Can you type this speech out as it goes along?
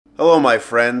Hello, my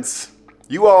friends.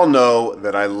 You all know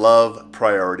that I love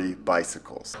Priority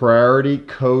bicycles. Priority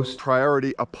Coast,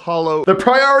 Priority Apollo, the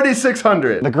Priority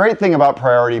 600. The great thing about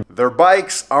Priority, their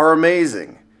bikes are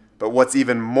amazing, but what's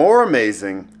even more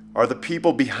amazing are the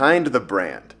people behind the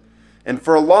brand. And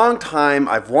for a long time,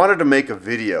 I've wanted to make a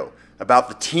video about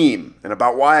the team and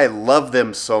about why I love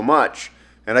them so much.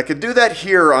 And I could do that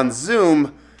here on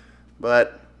Zoom,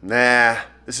 but nah,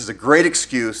 this is a great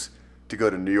excuse to go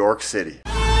to New York City.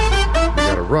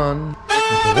 You gotta run,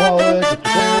 get the wallet, get the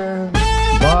van,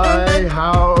 buy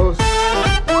house.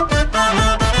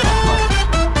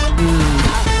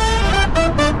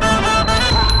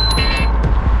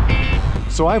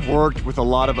 So I've worked with a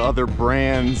lot of other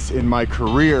brands in my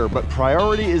career, but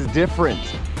Priority is different.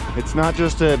 It's not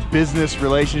just a business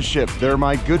relationship, they're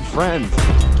my good friends.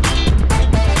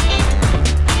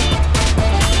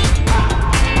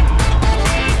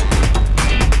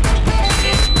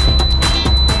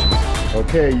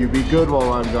 Okay, you be good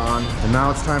while I'm gone. And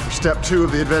now it's time for step 2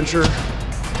 of the adventure,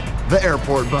 the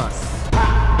airport bus.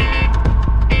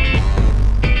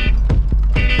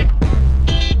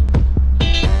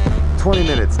 "20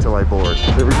 minutes till I board."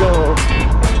 There we go.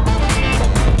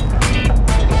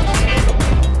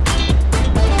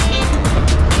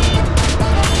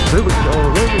 There we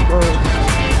go, there we go.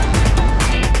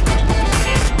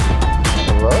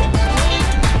 Hello?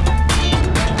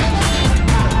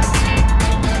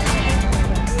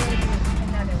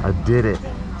 I did it.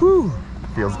 Whew,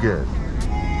 feels good.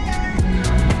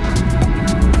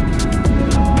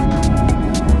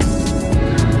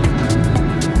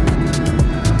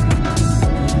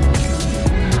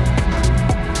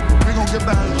 We're gonna get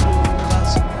back.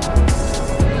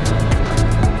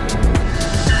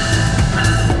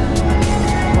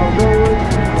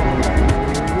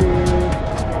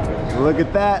 Look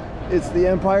at that, it's the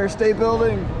Empire State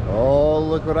Building. Oh,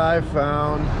 look what I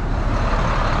found.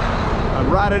 I'm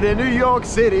riding in New York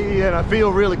City and I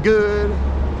feel really good.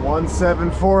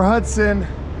 174 Hudson.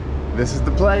 This is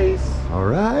the place. All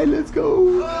right, let's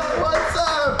go. What's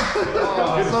up?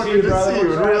 Oh, so good to see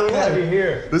you in real life.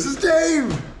 Here. This is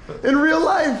Dave in real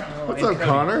life. What's up,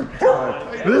 Connor?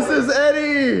 This is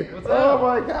Eddie. Oh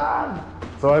my God.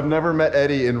 So I've never met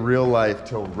Eddie in real life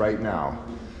till right now.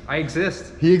 I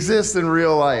exist. He exists in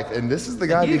real life, and this is the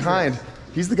guy behind.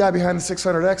 He's the guy behind the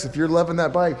 600X. If you're loving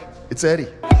that bike, it's Eddie.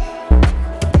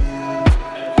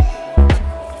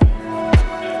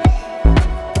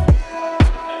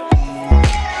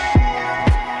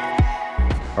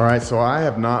 All right, so I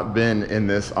have not been in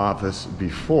this office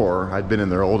before. I'd been in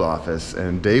their old office,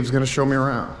 and Dave's gonna show me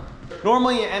around.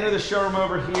 Normally you enter the showroom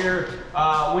over here.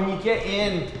 When you get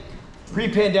in,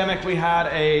 pre-pandemic we had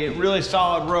a really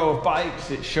solid row of bikes.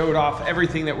 It showed off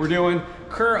everything that we're doing.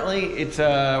 Currently, it's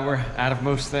we're out of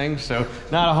most things, so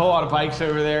not a whole lot of bikes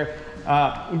over there.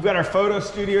 We've got our photo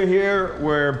studio here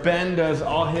where Ben does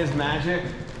all his magic.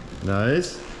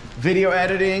 Nice. Video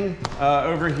editing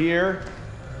over here.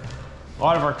 A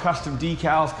lot of our custom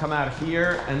decals come out of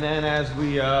here, and then as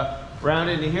we round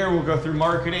into here, we'll go through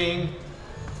marketing,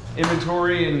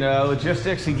 inventory, and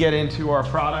logistics, and get into our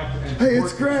product. Hey,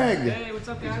 it's Greg. Hey, what's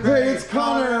up, guys? Hey, it's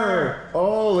Connor.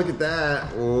 Oh, look at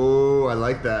that. Oh, I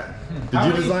like that. Did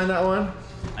you design that one?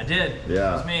 I did.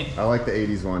 Yeah. It was me. I like the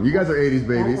 80s one. You guys are 80s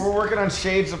babies. We're working on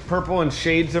shades of purple and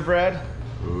shades of red.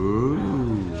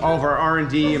 Ooh. All of our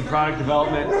R&D and product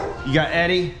development. You got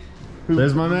Eddie.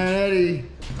 There's my man Eddie.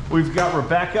 We've got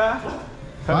Rebecca.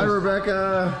 Hi,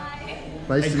 Rebecca.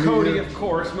 Nice And to meet Cody, you. of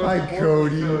course. Hi,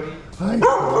 Cody. Hi, Cody.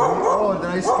 Oh, did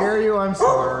I scare you? I'm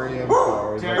sorry. I'm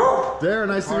sorry. Darren,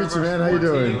 nice to meet you, man. How you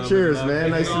doing? Cheers,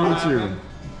 man. Nice to meet you.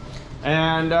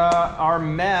 And our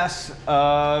mess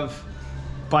of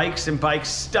bikes and bike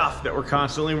stuff that we're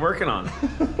constantly working on.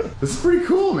 This is pretty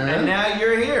cool, man. And now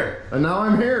you're here. And now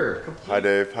I'm here. Hi,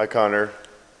 Dave. Hi, Connor.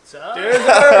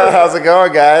 Duzer. How's it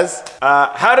going, guys?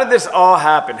 How did this all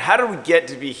happen? How did we get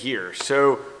to be here?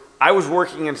 So I was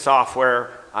working in software.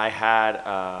 I had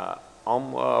a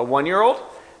 1-year-old,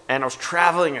 and I was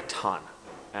traveling a ton.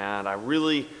 And I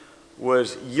really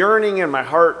was yearning in my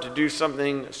heart to do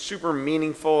something super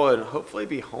meaningful and hopefully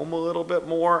be home a little bit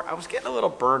more. I was getting a little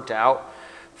burnt out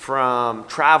from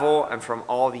travel and from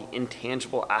all the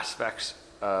intangible aspects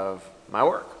of my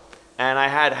work. And I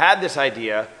had this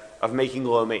idea of making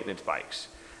low maintenance bikes.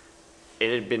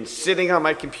 It had been sitting on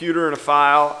my computer in a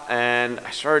file, and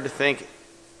I started to think,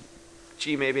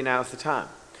 gee, maybe now's the time.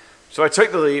 So I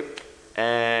took the leap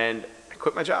and I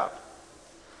quit my job.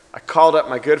 I called up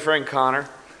my good friend Connor.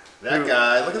 That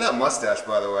guy, look at that mustache,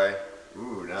 by the way.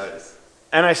 Ooh, nice.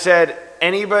 And I said,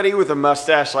 anybody with a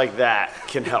mustache like that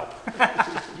can help.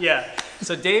 Yeah.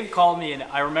 So Dave called me, and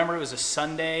I remember it was a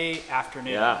Sunday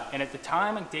afternoon. Yeah. And at the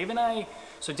time, like Dave and I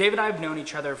have known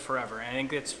each other forever. And I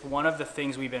think it's one of the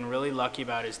things we've been really lucky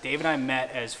about is Dave and I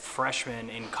met as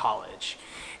freshmen in college.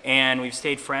 And we've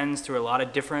stayed friends through a lot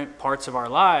of different parts of our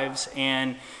lives.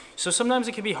 And so sometimes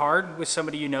it can be hard with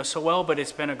somebody you know so well, but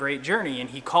it's been a great journey. And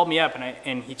he called me up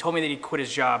and he told me that he quit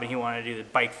his job and he wanted to do the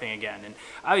bike thing again. And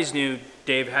I always knew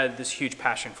Dave had this huge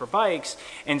passion for bikes.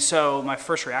 And so my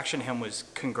first reaction to him was,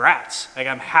 congrats. Like,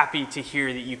 I'm happy to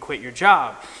hear that you quit your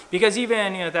job. Because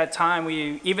even at that time,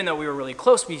 even though we were really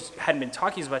close, we hadn't been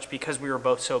talking as much because we were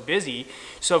both so busy.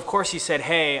 So of course he said,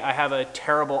 hey, I have a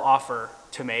terrible offer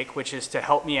to make, which is to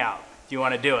help me out. Do you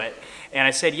want to do it? And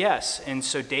I said yes. And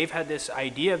so Dave had this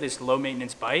idea of this low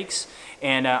maintenance bikes,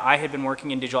 and I had been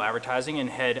working in digital advertising and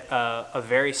had a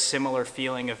very similar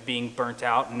feeling of being burnt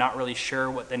out and not really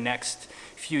sure what the next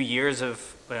few years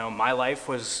of my life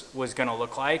was going to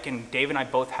look like. And Dave and I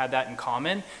both had that in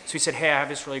common. So he said, hey, I have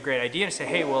this really great idea. And I said,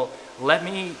 hey, well, let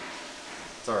me.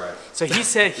 It's all right. So he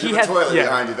said he had a toilet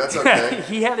behind you. That's okay.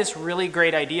 He had this really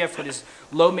great idea for this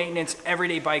low maintenance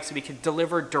everyday bikes that we could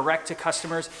deliver direct to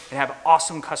customers and have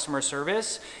awesome customer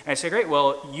service. And I said, great,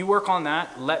 well, you work on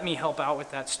that. Let me help out with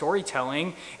that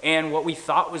storytelling. And what we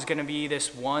thought was going to be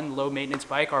this one low maintenance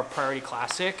bike, our Priority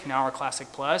Classic, now our Classic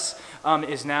Plus,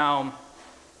 is now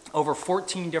over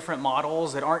 14 different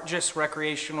models that aren't just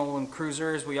recreational and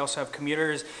cruisers. We also have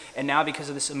commuters. And now because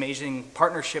of this amazing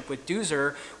partnership with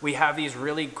Duzer, we have these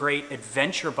really great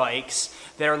adventure bikes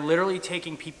that are literally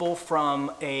taking people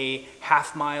from a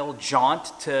half-mile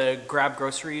jaunt to grab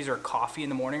groceries or coffee in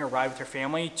the morning or ride with their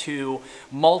family to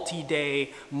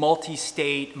multi-day,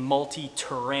 multi-state,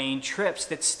 multi-terrain trips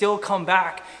that still come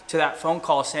back to that phone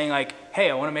call saying like,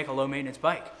 hey, I want to make a low maintenance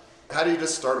bike. How do you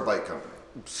just start a bike company?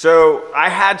 So I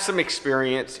had some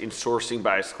experience in sourcing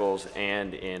bicycles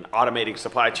and in automating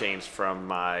supply chains from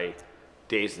my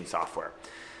days in software.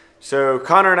 So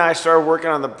Connor and I started working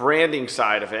on the branding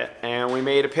side of it, and we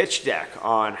made a pitch deck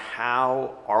on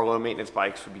how our low maintenance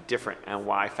bikes would be different and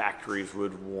why factories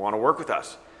would want to work with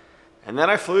us. And then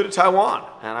I flew to Taiwan,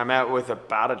 and I met with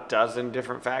about a dozen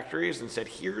different factories and said,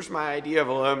 here's my idea of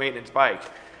a low maintenance bike.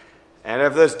 And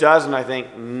of those dozen, I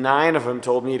think 9 of them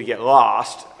told me to get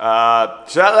lost.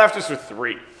 So that left us with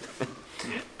 3.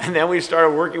 And then we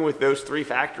started working with those 3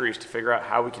 factories to figure out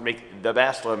how we can make the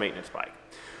best low maintenance bike.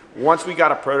 Once we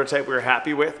got a prototype we were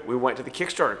happy with, we went to the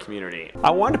Kickstarter community. I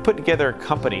wanted to put together a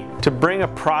company to bring a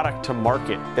product to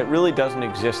market that really doesn't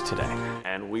exist today.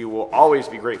 And we will always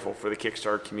be grateful for the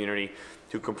Kickstarter community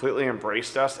who completely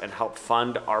embraced us and helped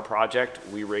fund our project.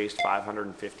 We raised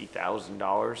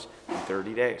 $550,000 in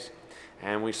 30 days.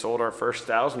 And we sold our first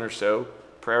 1,000 or so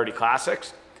Priority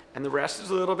Classics, and the rest is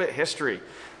a little bit history.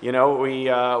 You know,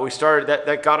 we started,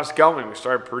 that got us going. We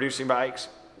started producing bikes,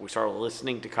 we started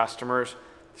listening to customers,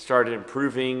 started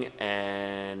improving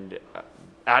and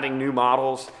adding new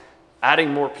models, adding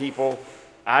more people,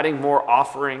 adding more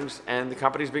offerings, and the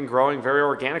company's been growing very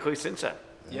organically since then.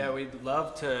 Yeah, we'd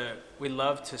love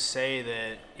to say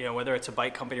that, whether it's a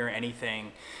bike company or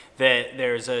anything, that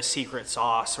there's a secret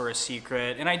sauce or a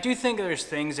secret. And I do think there's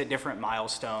things at different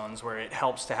milestones where it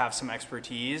helps to have some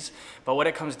expertise. But what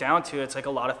it comes down to, it's like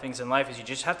a lot of things in life, is you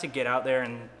just have to get out there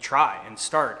and try and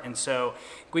start. And so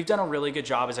we've done a really good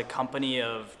job as a company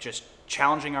of just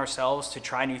challenging ourselves to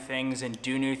try new things and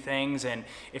do new things. And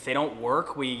if they don't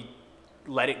work, we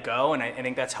let it go, and I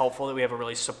think that's helpful that we have a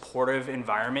really supportive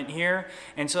environment here.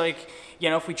 And so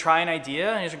if we try an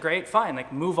idea and it's great, fine,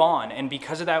 move on. And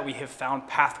because of that, we have found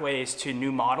pathways to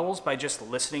new models by just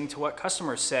listening to what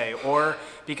customers say, or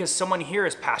because someone here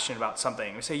is passionate about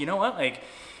something. We say, you know what, if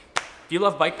you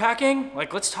love bike packing,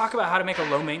 let's talk about how to make a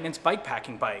low maintenance bike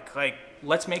packing bike.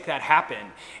 Let's make that happen.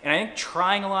 And I think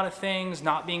trying a lot of things,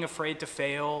 not being afraid to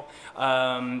fail,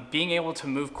 being able to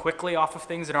move quickly off of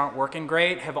things that aren't working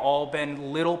great have all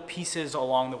been little pieces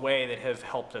along the way that have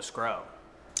helped us grow.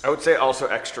 I would say also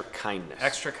extra kindness.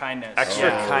 Extra kindness.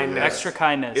 Extra kindness. Extra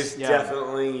kindness is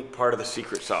definitely part of the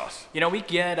secret sauce. We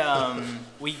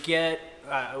get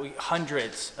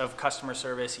hundreds of customer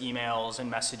service emails and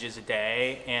messages a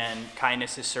day, and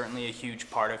kindness is certainly a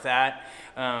huge part of that.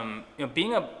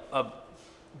 Being a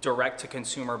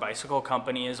direct-to-consumer bicycle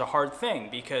company is a hard thing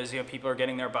because people are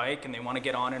getting their bike and they want to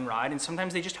get on and ride, and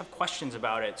sometimes they just have questions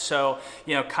about it. So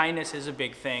kindness is a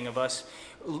big thing of us.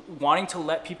 wanting to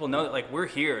let people know that like we're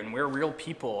here and we're real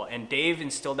people. And Dave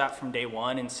instilled that from day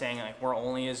one and saying like we're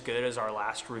only as good as our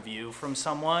last review from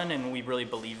someone, and we really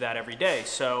believe that every day.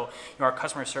 So our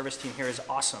customer service team here is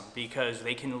awesome because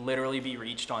they can literally be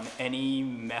reached on any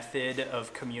method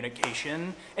of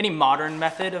communication, any modern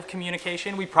method of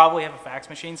communication. We probably have a fax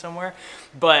machine somewhere,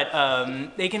 but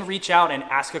they can reach out and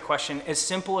ask a question as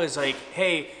simple as like,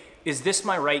 hey, is this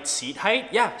my right seat height?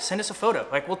 Yeah, send us a photo.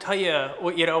 Like we'll tell you,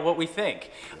 what we think.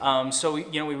 So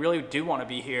we really do want to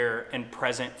be here and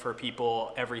present for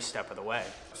people every step of the way.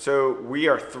 So we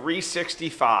are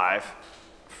 365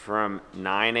 from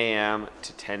 9 a.m.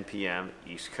 to 10 p.m.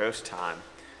 East Coast time.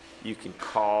 You can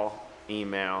call,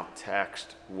 email,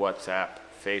 text, WhatsApp,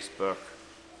 Facebook,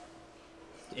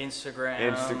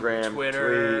 Instagram,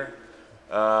 Twitter.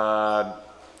 Tweet.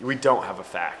 We don't have a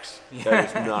fax. That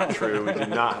is not true. We do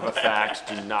not have a fax.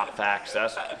 Do not fax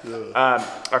us.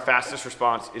 Our fastest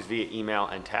response is via email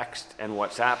and text and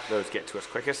WhatsApp. Those get to us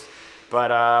quickest.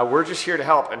 But we're just here to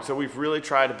help. And so we've really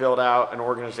tried to build out an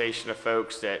organization of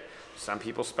folks that some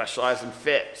people specialize in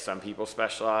fit. Some people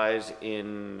specialize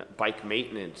in bike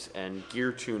maintenance and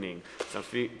gear tuning. Some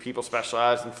people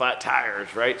specialize in flat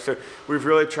tires, right? So we've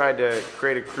really tried to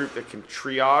create a group that can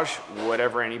triage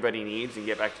whatever anybody needs and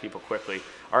get back to people quickly.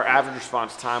 Our average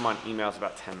response time on email is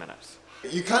about 10 minutes.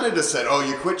 You kind of just said, oh,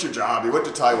 you quit your job, you went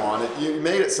to Taiwan. You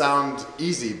made it sound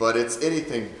easy, but it's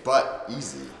anything but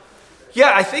easy.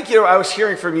 Yeah, I think, I was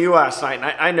hearing from you last night, and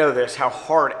I know this, how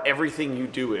hard everything you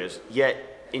do is, yet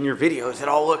in your videos, it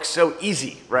all looks so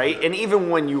easy, right? And even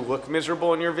when you look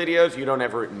miserable in your videos, you don't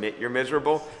ever admit you're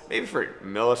miserable, maybe for a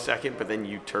millisecond, but then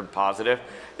you turn positive.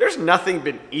 There's nothing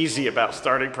been easy about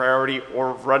starting Priority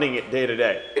or running it day to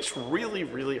day. It's really,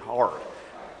 really hard.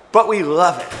 But we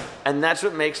love it, and that's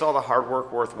what makes all the hard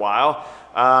work worthwhile.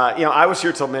 I was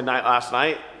here till midnight last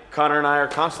night. Connor and I are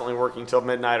constantly working till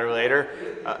midnight or later.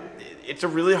 It's a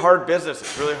really hard business.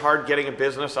 It's really hard getting a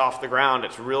business off the ground.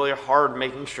 It's really hard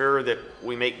making sure that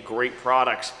we make great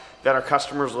products that our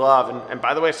customers love. And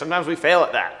by the way, sometimes we fail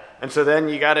at that. And so then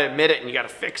you got to admit it, and you got to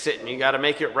fix it, and you got to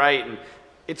make it right. And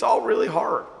it's all really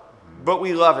hard. But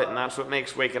we love it, and that's what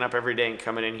makes waking up every day and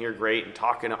coming in here great and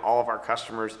talking to all of our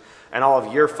customers and all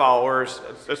of your followers.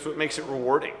 That's what makes it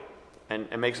rewarding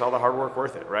and makes all the hard work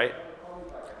worth it, right?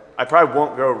 I probably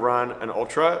won't go run an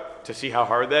ultra to see how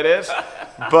hard that is,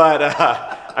 but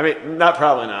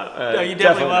probably not. No, you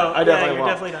definitely won't. I definitely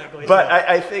won't. Definitely not going but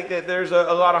to. I think that there's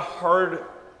a lot of hard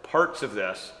parts of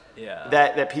this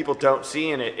that people don't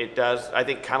see, and it does. I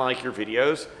think kind of like your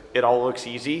videos, it all looks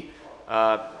easy.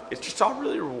 It's just all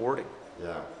really rewarding.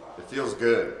 Yeah, it feels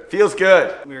good. Feels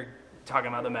good. We were talking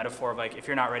about the metaphor of like, if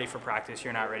you're not ready for practice,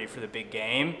 you're not ready for the big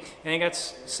game. I think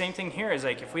that's the same thing here is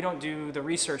like, if we don't do the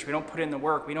research, we don't put in the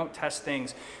work, we don't test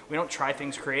things, we don't try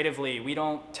things creatively, we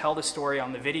don't tell the story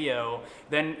on the video,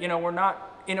 then, we're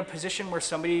not in a position where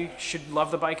somebody should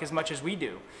love the bike as much as we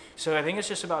do. So I think it's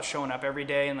just about showing up every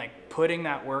day and like putting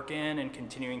that work in and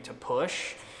continuing to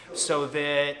push so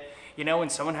that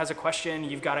when someone has a question,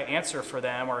 you've got to answer for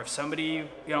them. Or if somebody,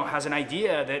 has an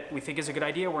idea that we think is a good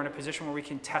idea, we're in a position where we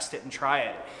can test it and try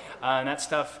it. And that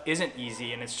stuff isn't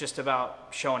easy, and it's just about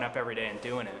showing up every day and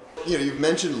doing it. You've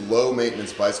mentioned low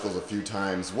maintenance bicycles a few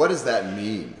times. What does that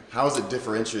mean? How does it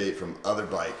differentiate from other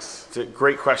bikes? It's a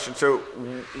great question. So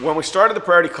when we started the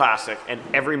Priority Classic and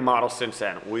every model since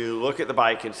then, we look at the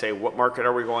bike and say, what market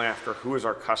are we going after? Who is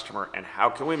our customer? And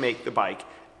how can we make the bike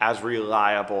as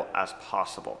reliable as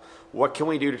possible? What can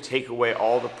we do to take away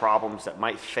all the problems that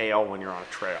might fail when you're on a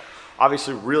trail?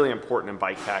 Obviously really important in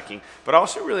bike packing, but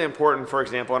also really important, for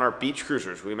example, in our beach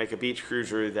cruisers. We make a beach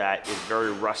cruiser that is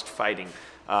very rust fighting,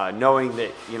 knowing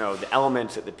that the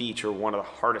elements at the beach are one of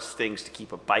the hardest things to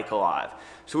keep a bike alive.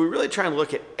 So we really try and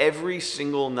look at every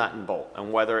single nut and bolt,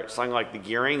 and whether it's something like the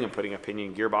gearing and putting a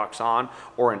pinion gearbox on,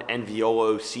 or an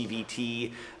Enviolo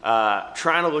CVT,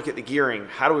 trying to look at the gearing,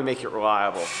 how do we make it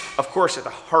reliable? Of course, at the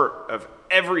heart of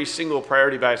every single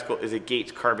Priority bicycle is a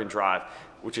Gates carbon drive,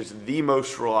 which is the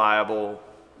most reliable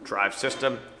drive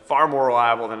system, far more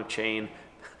reliable than a chain,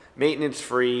 maintenance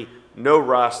free, no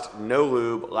rust, no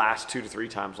lube, lasts 2 to 3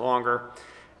 times longer.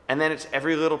 And then it's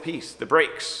every little piece, the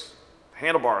brakes, the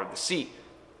handlebar, the seat,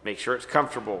 make sure it's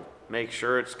comfortable, make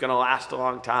sure it's gonna last a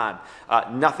long time.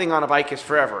 Nothing on a bike is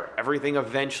forever. Everything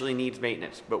eventually needs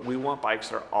maintenance, but we want bikes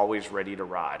that are always ready to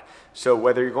ride. So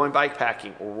whether you're going bike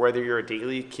packing, or whether you're a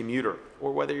daily commuter,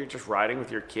 or whether you're just riding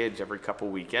with your kids every couple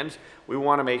weekends, we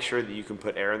wanna make sure that you can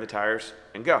put air in the tires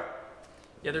and go.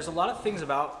 Yeah, there's a lot of things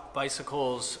about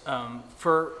bicycles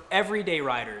for everyday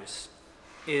riders.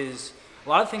 A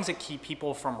lot of things that keep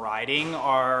people from riding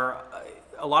are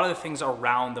a lot of the things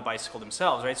around the bicycle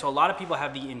themselves, right? So a lot of people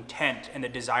have the intent and the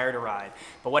desire to ride,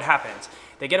 but what happens?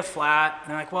 They get a flat and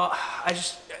they're like, well, I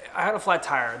had a flat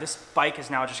tire. This bike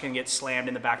is now just gonna get slammed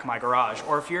in the back of my garage.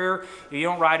 Or if you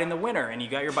don't ride in the winter and you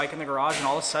got your bike in the garage and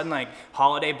all of a sudden like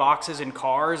holiday boxes and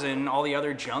cars and all the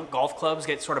other junk, golf clubs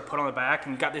get sort of put on the back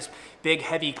and you've got this big,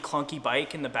 heavy, clunky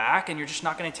bike in the back and you're just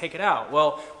not gonna take it out.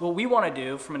 Well, what we wanna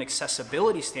do from an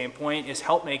accessibility standpoint is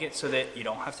help make it so that you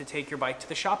don't have to take your bike to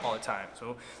the shop all the time.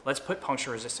 So let's put puncture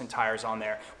resistant tires on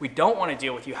there. We don't wanna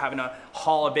deal with you having to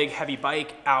haul a big, heavy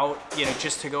bike out,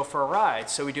 just to go for a ride.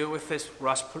 So we do it with this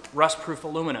rust-proof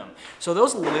aluminum. So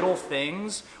those little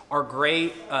things are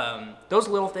great. Those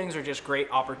little things are just great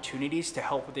opportunities to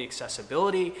help with the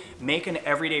accessibility, make an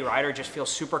everyday rider just feel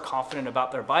super confident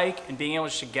about their bike and being able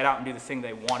to get out and do the thing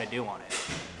they want to do on it.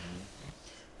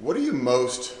 What are you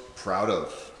most proud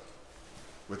of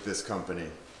with this company?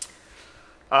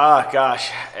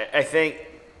 Gosh, I think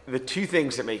the two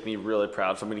things that make me really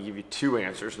proud, so I'm going to give you two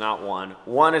answers, not one.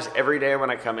 One is every day when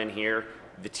I come in here,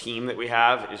 the team that we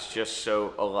have is just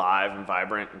so alive and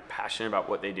vibrant and passionate about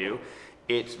what they do.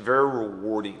 It's very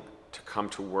rewarding to come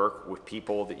to work with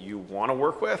people that you want to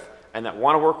work with and that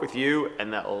want to work with you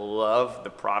and that love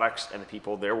the products and the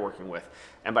people they're working with.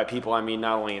 And by people, I mean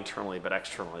not only internally, but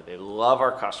externally. They love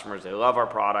our customers. They love our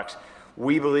products.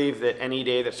 We believe that any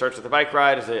day that starts with a bike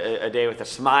ride is a day with a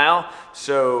smile.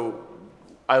 So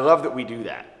I love that we do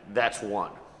that. That's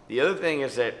one. The other thing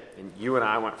is that, and you and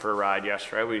I went for a ride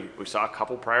yesterday, we saw a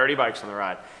couple priority bikes on the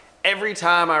ride. Every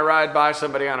time I ride by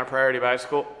somebody on a priority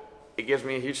bicycle, it gives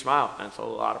me a huge smile and it's a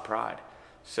lot of pride.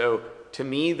 So to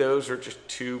me, those are just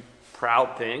two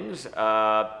proud things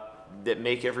that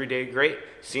make every day great.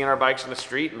 Seeing our bikes on the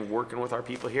street and working with our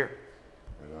people here.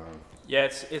 Yeah,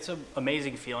 it's an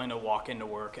amazing feeling to walk into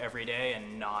work every day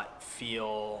and not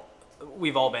feel,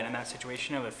 we've all been in that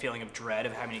situation of a feeling of dread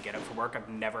of having to get up for work. I've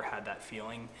never had that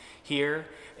feeling here.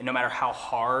 And no matter how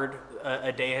hard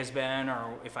a day has been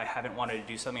or if I haven't wanted to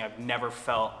do something, I've never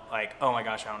felt like, oh my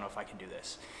gosh, I don't know if I can do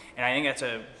this. And I think that's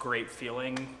a great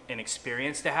feeling and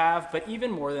experience to have. But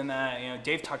even more than that,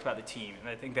 Dave talked about the team, and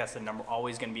I think that's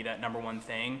always going to be that number one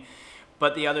thing.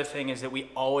 But the other thing is that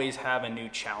we always have a new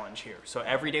challenge here. So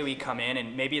every day we come in,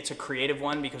 and maybe it's a creative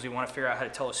one because we want to figure out how to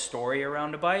tell a story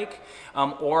around a bike,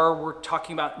 or we're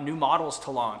talking about new models to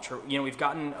launch, or we've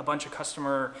gotten a bunch of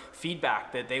customer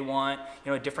feedback that they want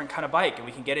a different kind of bike, and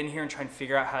we can get in here and try and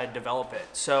figure out how to develop it.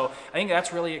 So I think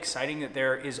that's really exciting that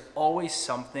there is always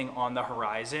something on the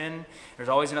horizon. There's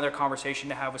always another conversation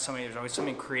to have with somebody. There's always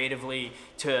something creatively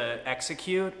to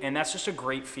execute, and that's just a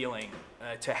great feeling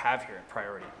to have here at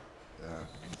Priority.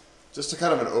 Just a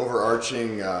kind of an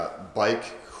overarching bike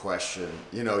question.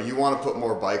 You want to put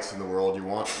more bikes in the world. You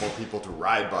want more people to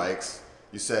ride bikes.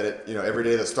 You said it. Every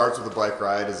day that starts with a bike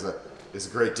ride is a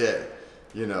great day.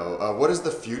 What does the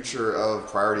future of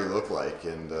Priority look like,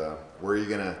 and where are you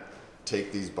gonna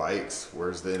take these bikes?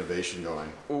 Where's the innovation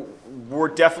going? We're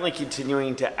definitely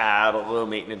continuing to add low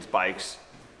maintenance bikes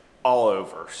all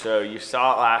over. So you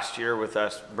saw it last year with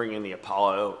us bringing the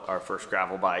Apollo, our first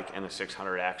gravel bike, and the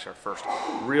 600X, our first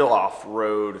real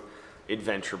off-road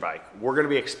adventure bike. We're going to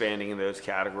be expanding in those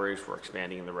categories. We're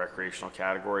expanding in the recreational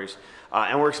categories,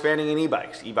 and we're expanding in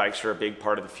e-bikes. E-bikes are a big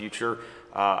part of the future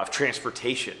of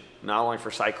transportation, not only for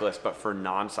cyclists, but for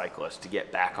non-cyclists to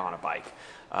get back on a bike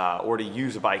or to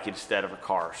use a bike instead of a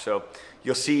car. So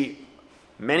you'll see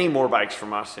many more bikes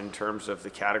from us in terms of the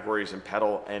categories in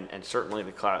pedal and certainly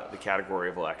the category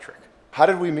of electric. How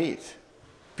did we meet?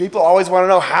 People always want to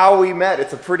know how we met.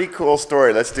 It's a pretty cool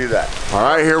story. Let's do that. All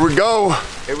right, here we go.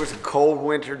 It was a cold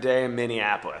winter day in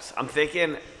Minneapolis. I'm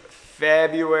thinking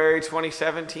February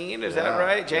 2017, is that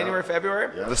right? January,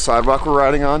 February? Yeah. The sidewalk we're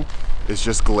riding on is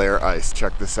just glare ice.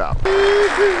 Check this out.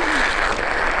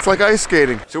 It's like ice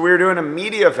skating. So we were doing a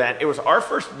media event. It was our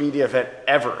first media event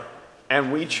ever.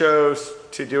 And we chose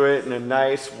to do it in a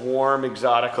nice, warm,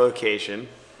 exotic location.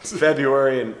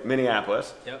 February in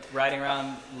Minneapolis. Yep, riding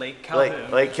around Lake Calhoun.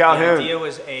 Lake Calhoun. The idea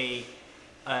was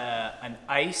an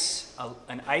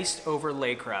iced over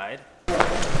lake ride.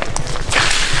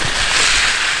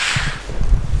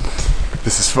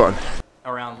 This is fun.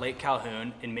 Around Lake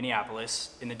Calhoun in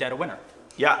Minneapolis in the dead of winter.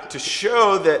 Yeah, to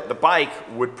show that the bike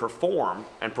would perform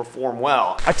and perform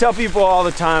well. I tell people all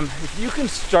the time, if you can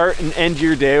start and end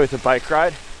your day with a bike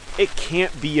ride, it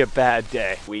can't be a bad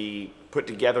day. We put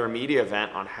together a media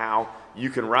event on how you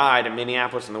can ride in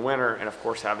Minneapolis in the winter, and of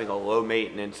course having a low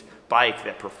maintenance bike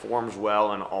that performs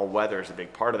well in all weather is a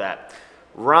big part of that.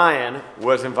 Ryan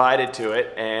was invited to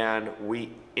it and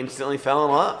we instantly fell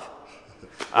in love.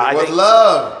 I think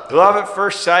love. Love at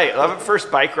first sight. Love at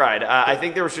first bike ride. I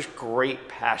think there was just great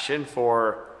passion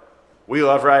for, we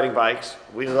love riding bikes.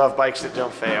 We love bikes that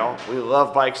don't fail. We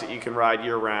love bikes that you can ride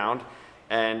year round.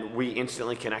 And we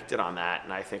instantly connected on that.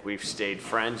 And I think we've stayed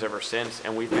friends ever since.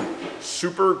 And we've been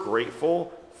super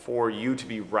grateful for you to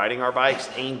be riding our bikes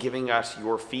and giving us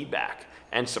your feedback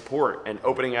and support and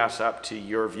opening us up to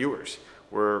your viewers.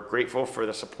 We're grateful for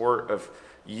the support of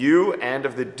you and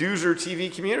of the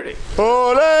DuzerTV community. Ole,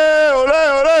 ole,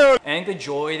 ole. I think the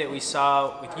joy that we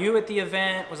saw with you at the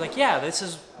event was like, yeah, this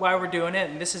is why we're doing it,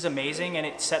 and this is amazing, and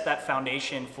it set that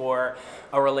foundation for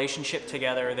a relationship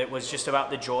together that was just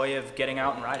about the joy of getting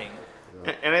out and riding.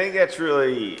 And I think that's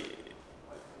really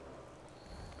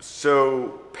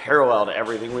so parallel to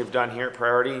everything we've done here at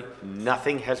Priority.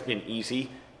 Nothing has been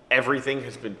easy. Everything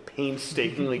has been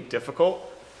painstakingly difficult.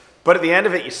 But at the end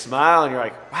of it, you smile and you're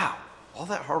like, wow, all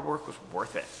that hard work was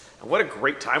worth it. And what a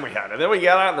great time we had. And then we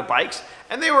got out on the bikes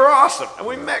and they were awesome. And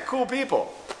we met cool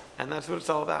people. And that's what it's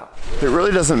all about. It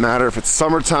really doesn't matter if it's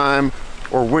summertime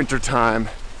or wintertime.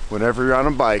 Whenever you're on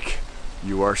a bike,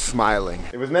 you are smiling.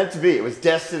 It was meant to be. It was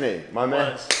destiny, my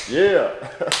man. Yeah.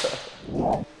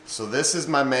 So this is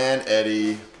my man,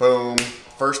 Eddie. Boom.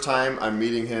 First time I'm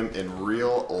meeting him in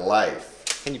real life.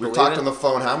 Can you We've believe talked it? on the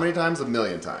phone how many times?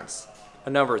 1,000,000 times. A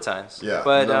number of times. Yeah,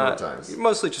 but, a number of times.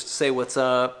 Mostly just to say what's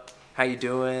up, how you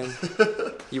doing,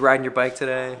 you riding your bike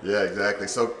today? Yeah, exactly.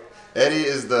 So Eddie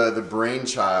is the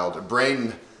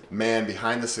brain man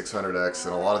behind the 600X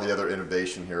and a lot of the other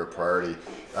innovation here at Priority.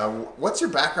 What's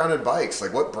your background in bikes?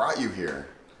 Like, what brought you here?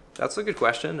 That's a good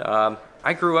question.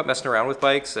 I grew up messing around with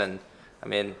bikes, and I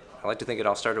mean, I like to think it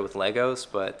all started with Legos,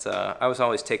 but I was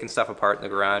always taking stuff apart in the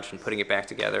garage and putting it back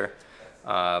together.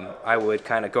 I would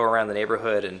kind of go around the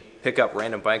neighborhood and pick up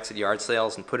random bikes at yard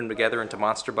sales and put them together into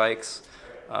monster bikes.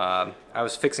 I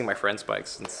was fixing my friends'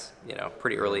 bikes since,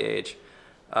 pretty early age.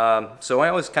 So I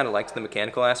always kind of liked the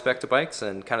mechanical aspect of bikes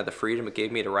and kind of the freedom it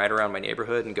gave me to ride around my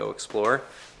neighborhood and go explore,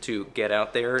 to get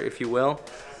out there, if you will.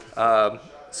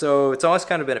 So it's always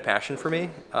kind of been a passion for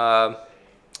me.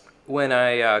 When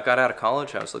I got out of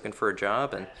college, I was looking for a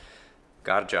job and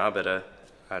got a job at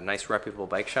a nice reputable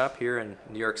bike shop here in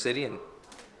New York City and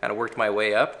kind of worked my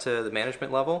way up to the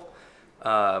management level.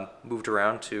 Moved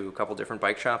around to a couple different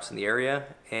bike shops in the area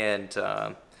and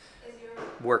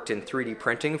worked in 3D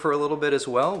printing for a little bit as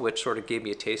well, which sort of gave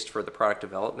me a taste for the product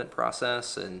development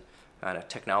process and kind of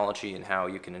technology and how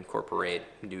you can incorporate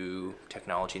new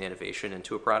technology and innovation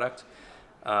into a product.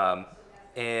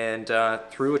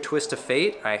 Through a twist of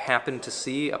fate, I happened to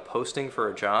see a posting for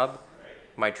a job,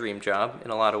 my dream job in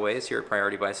a lot of ways here at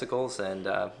Priority Bicycles, and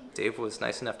Dave was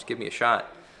nice enough to give me a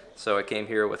shot. So I came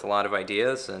here with a lot of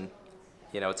ideas, and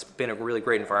it's been a really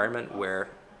great environment where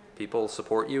people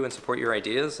support you and support your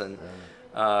ideas, and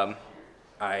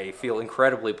I feel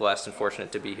incredibly blessed and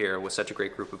fortunate to be here with such a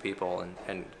great group of people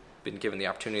and been given the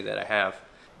opportunity that I have.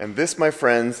 And this, my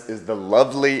friends, is the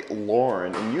lovely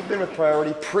Lauren. And you've been with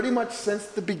Priority pretty much since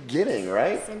the beginning,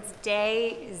 right? Since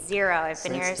day zero. I've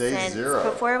been here since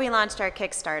before we launched our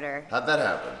Kickstarter. How'd that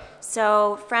happen?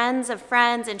 So friends of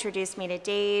friends introduced me to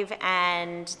Dave,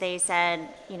 and they said,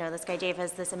 this guy Dave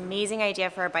has this amazing idea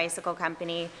for a bicycle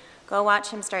company. Go watch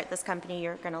him start this company.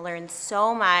 You're going to learn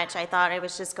so much. I thought it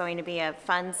was just going to be a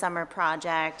fun summer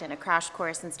project and a crash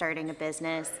course in starting a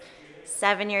business.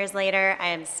 7 years later, I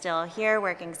am still here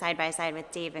working side by side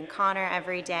with Dave and Connor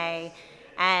every day.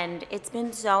 And it's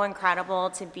been so incredible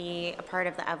to be a part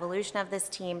of the evolution of this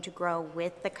team, to grow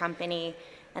with the company.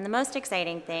 And the most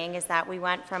exciting thing is that we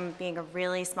went from being a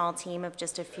really small team of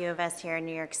just a few of us here in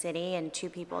New York City and 2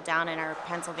 people down in our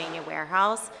Pennsylvania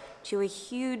warehouse to a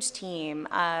huge team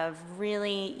of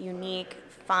really unique,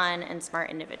 fun, and smart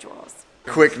individuals.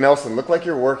 Quick, Nelson, look like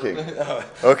you're working.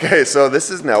 Okay, so this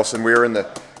is Nelson. We are in the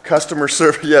customer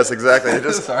service. Yes, exactly. It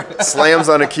just slams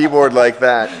on a keyboard like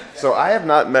that. So I have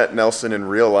not met Nelson in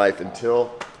real life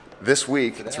until this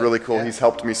week. It's really cool. He's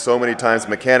helped me so many times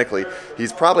mechanically.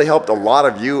 He's probably helped a lot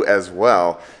of you as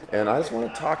well. And I just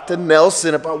want to talk to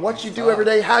Nelson about what you do every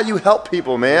day, how you help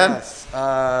people, man.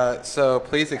 Yes. So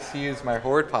please excuse my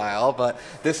hoard pile, but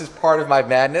this is part of my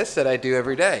madness that I do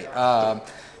every day.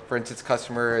 For instance,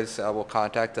 customers will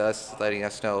contact us letting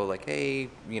us know, like, hey,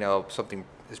 something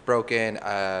is broken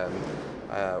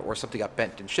or something got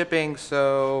bent in shipping,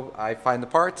 so I find the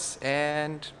parts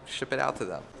and ship it out to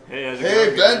them.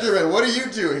 Hey, Benjamin, what do you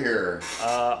do here?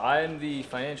 I'm the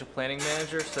financial planning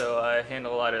manager, so I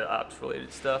handle a lot of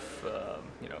ops-related stuff,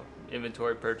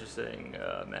 inventory purchasing,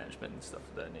 management, and stuff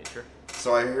of that nature.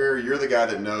 So I hear you're the guy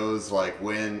that knows, like,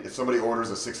 if somebody orders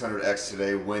a 600X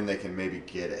today, when they can maybe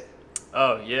get it.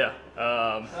 Oh yeah.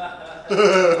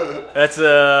 That's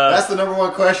the number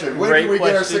one question. When great do we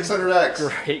get our question.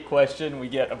 600X? Great question. We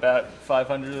get about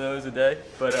 500 of those a day,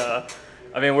 but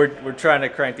I mean we're trying to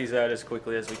crank these out as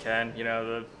quickly as we can. You know,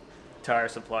 the tire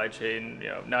supply chain, you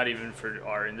know, not even for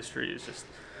our industry, is just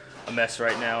a mess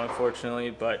right now, unfortunately.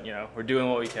 But you know, we're doing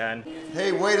what we can.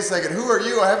 Hey, wait a second. Who are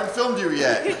you? I haven't filmed you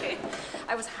yet.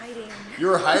 I was hiding. You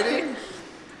were hiding?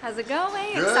 How's it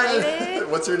going? Good. Excited?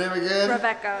 What's your name again?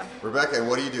 Rebecca. Rebecca, and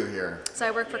what do you do here? So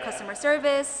I work for customer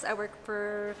service. I work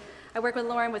with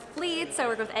Lauren with fleets. I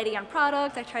work with Eddie on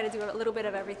product. I try to do a little bit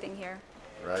of everything here.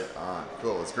 Right on.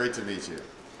 Cool. It's great to meet you.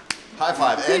 High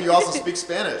five. And you also speak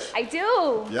Spanish. I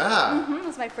do. Yeah.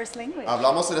 It's my first language.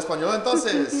 Hablamos en español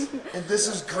entonces. And this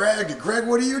is Greg. Greg,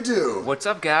 what do you do? What's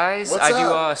up, guys? What's I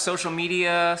up? do social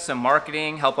media, some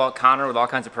marketing, help out Connor with all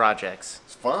kinds of projects.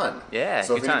 It's fun. Yeah,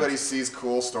 So if good times. anybody sees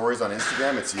cool stories on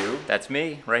Instagram, it's you? That's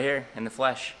me, right here, in the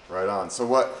flesh. Right on. So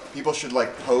what, people should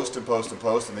like post and post and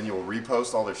post, and then you will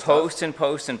repost all their stuff? Post and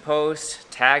post and post.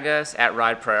 Tag us at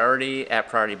Ride Priority, at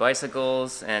Priority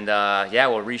Bicycles, and yeah,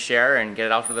 we'll reshare and get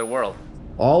it out to the world.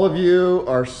 All of you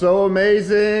are so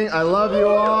amazing. I love you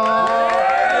all.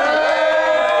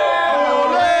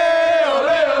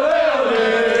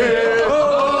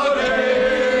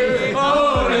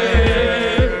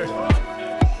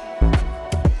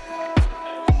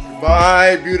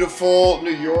 Bye, beautiful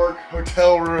New York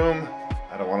hotel room.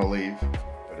 I don't want to leave,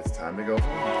 but it's time to go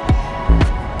home.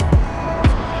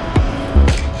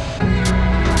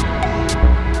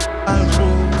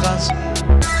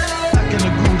 Back in the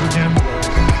groove again.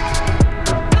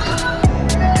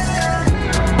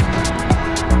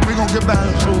 We gon' get back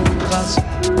to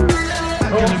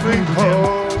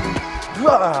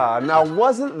Now,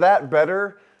 wasn't that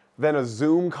better than a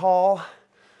Zoom call?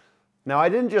 Now, I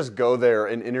didn't just go there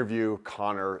and interview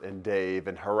Connor and Dave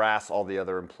and harass all the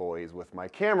other employees with my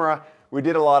camera. We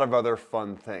did a lot of other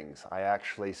fun things. I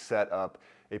actually set up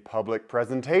a public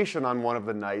presentation on one of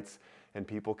the nights, and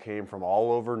people came from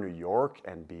all over New York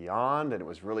and beyond, and it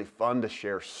was really fun to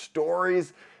share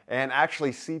stories and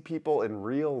actually see people in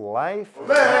real life.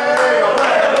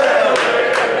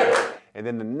 And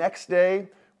then the next day,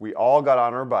 we all got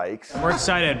on our bikes. We're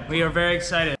excited. We are very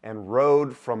excited. And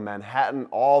rode from Manhattan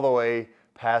all the way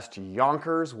past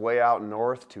Yonkers, way out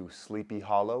north to Sleepy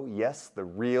Hollow. Yes, the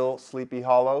real Sleepy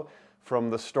Hollow from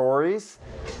the stories.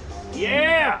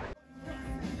 Yeah!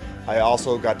 I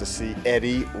also got to see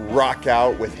Eddie rock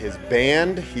out with his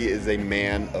band. He is a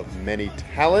man of many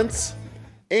talents,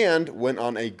 and went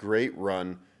on a great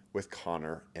run with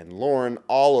Connor and Lauren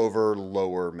all over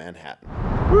Lower Manhattan.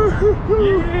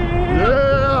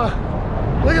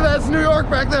 Yeah! Look at that, it's New York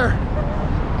back there.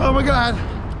 Oh my God.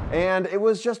 And it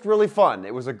was just really fun.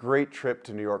 It was a great trip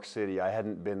to New York City. I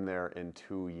hadn't been there in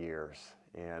 2 years.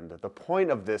 And the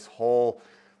point of this whole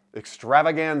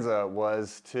extravaganza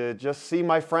was to just see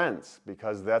my friends,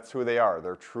 because that's who they are.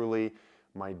 They're truly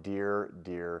my dear,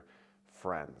 dear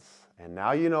friends. And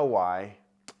now you know why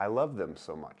I love them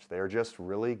so much. They're just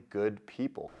really good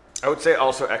people. I would say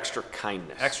also extra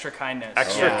kindness. Extra kindness.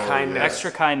 Extra kindness.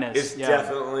 Extra kindness. Is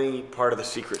definitely part of the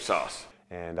secret sauce.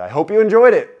 And I hope you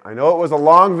enjoyed it. I know it was a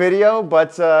long video,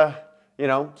 but you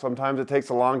know, sometimes it takes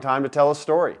a long time to tell a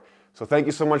story. So thank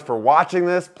you so much for watching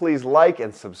this. Please like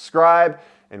and subscribe,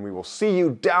 and we will see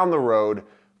you down the road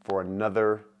for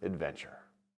another adventure.